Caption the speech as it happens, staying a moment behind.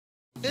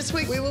This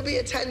week, we will be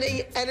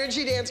attending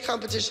Energy Dance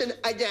Competition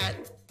again.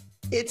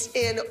 It's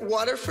in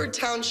Waterford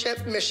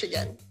Township,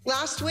 Michigan.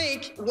 Last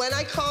week, when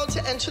I called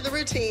to enter the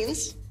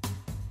routines,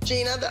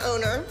 Gina, the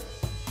owner,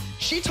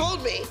 she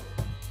told me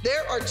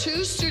there are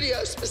 2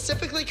 studios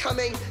specifically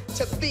coming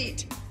to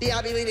beat the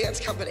Abbey Lee Dance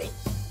Company.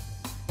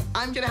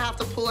 I'm gonna have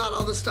to pull out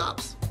all the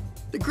stops.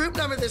 The group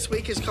number this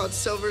week is called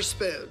Silver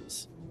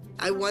Spoons.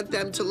 I want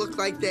them to look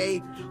like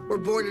they were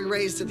born and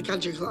raised at the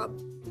country club.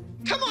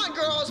 Come on,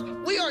 girls.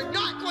 We are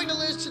not going to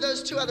lose to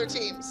those 2 other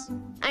teams.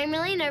 I'm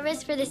really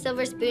nervous for the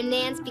silver spoon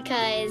dance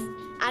because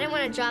I don't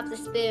want to drop the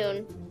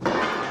spoon.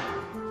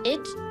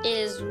 It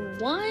is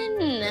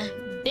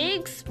one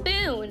big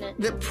spoon.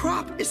 The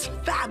prop is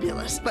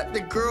fabulous, but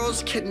the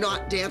girls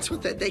cannot dance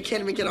with it. They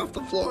can't even get off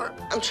the floor.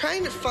 I'm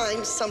trying to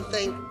find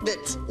something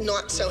that's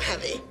not so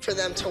heavy for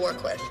them to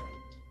work with.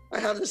 I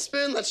have the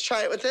spoon. Let's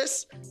try it with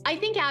this. I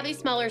think Abby's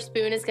smaller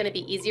spoon is going to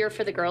be easier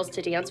for the girls to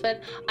dance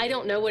with. I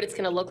don't know what it's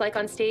going to look like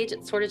on stage.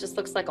 It sort of just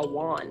looks like a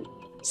wand.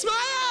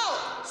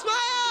 Smile!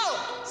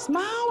 Smile!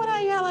 Smile when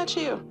I yell at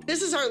you.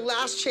 This is our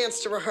last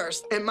chance to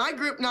rehearse, and my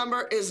group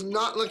number is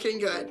not looking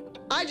good.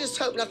 I just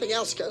hope nothing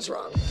else goes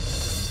wrong.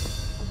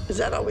 Is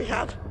that all we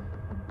have?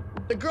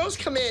 The girls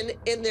come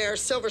in their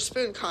silver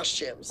spoon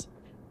costumes,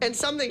 and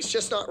something's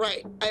just not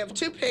right. I have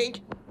 2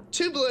 pink,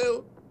 2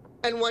 blue,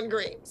 and 1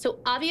 green. So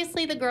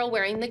obviously the girl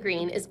wearing the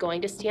green is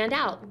going to stand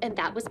out, and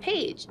that was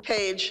Paige.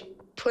 Paige,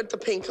 put the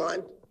pink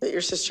on that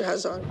your sister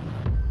has on.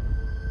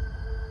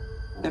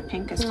 The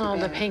pink is too big. Oh,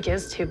 the pink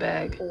is too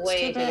big.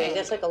 Way too big.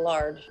 That's like a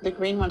large. The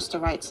green one's the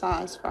right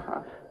size for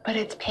her. But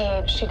it's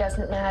Paige. She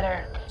doesn't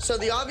matter. So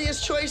the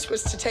obvious choice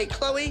was to take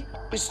Chloe,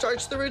 who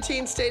starts the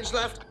routine stage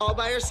left all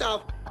by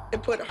herself,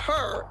 and put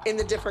her in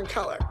the different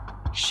color.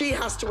 She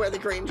has to wear the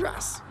green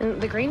dress.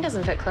 And the green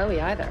doesn't fit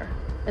Chloe either.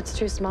 It's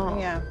too small.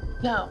 Yeah.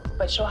 No,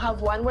 but she'll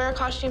have one wear a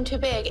costume too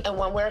big and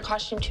one wear a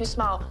costume too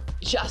small,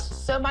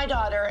 just so my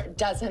daughter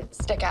doesn't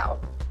stick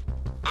out.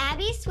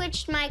 Abby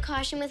switched my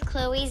costume with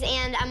Chloe's,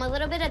 and I'm a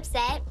little bit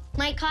upset.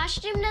 My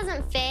costume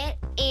doesn't fit,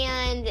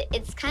 and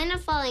it's kind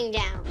of falling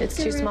down. It's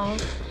too small.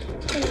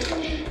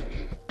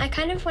 I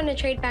kind of want to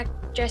trade back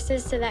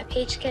dresses so that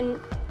Paige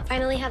can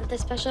finally have the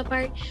special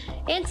part,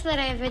 and so that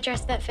I have a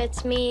dress that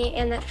fits me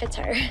and that fits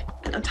her.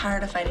 I'm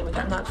tired of fighting with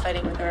her. I'm not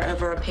fighting with her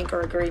over a pink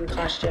or a green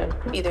costume.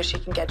 Either she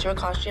can get you a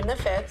costume that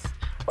fits,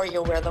 or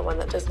you'll wear the one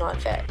that does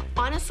not fit.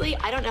 Honestly,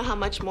 I don't know how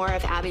much more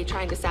of Abby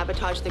trying to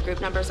sabotage the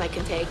group numbers I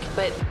can take,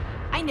 but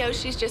I know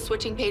she's just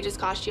switching Paige's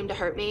costume to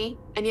hurt me,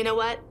 and you know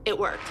what? It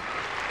worked.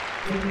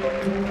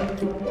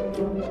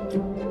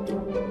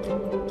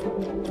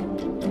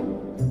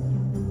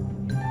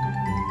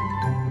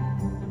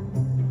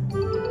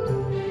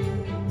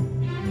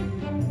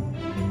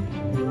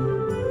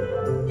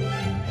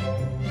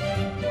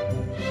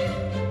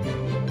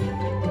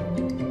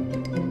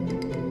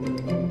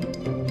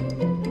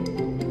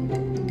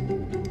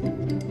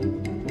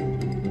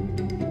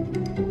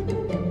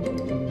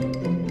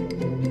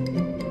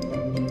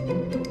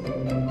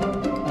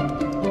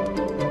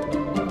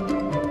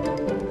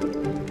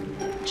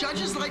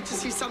 Judges like to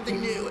see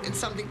something new and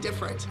something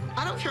different.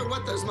 I don't care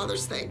what those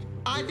mothers think.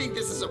 I think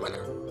this is a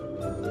winner.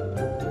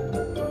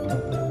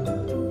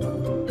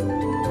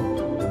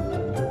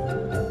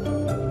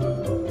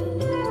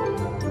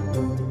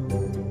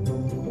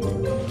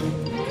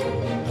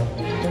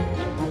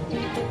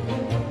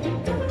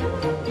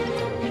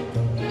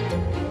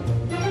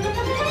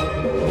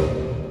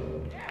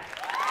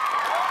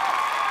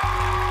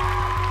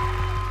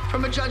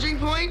 From a judging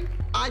point,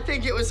 I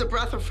think it was a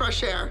breath of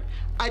fresh air.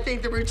 I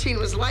think the routine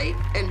was light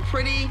and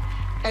pretty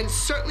and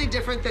certainly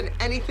different than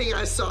anything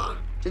I saw.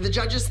 Did the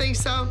judges think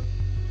so?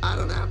 I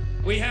don't know.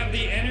 We have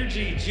the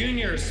Energy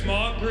Junior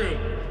Small Group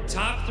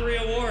Top 3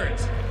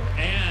 Awards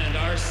and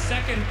our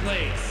second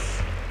place.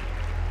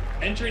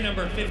 Entry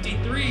number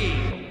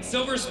 53,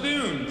 Silver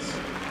Spoons.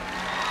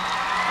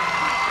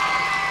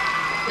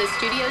 The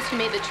studios who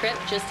made the trip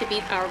just to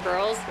beat our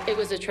girls, it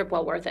was a trip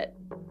well worth it.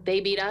 They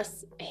beat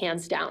us,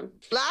 hands down.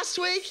 Last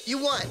week,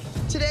 you won.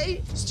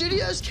 Today,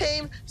 studios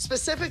came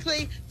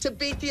specifically to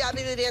beat the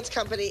Abbey Lee Dance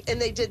Company, and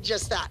they did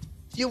just that.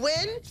 You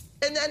win,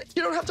 and then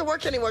you don't have to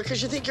work anymore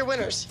because you think you're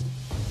winners.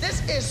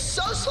 This is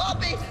so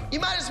sloppy, you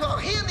might as well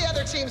hand the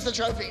other teams the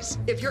trophies.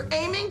 If you're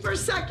aiming for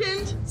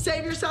second,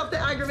 save yourself the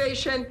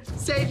aggravation,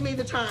 save me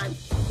the time.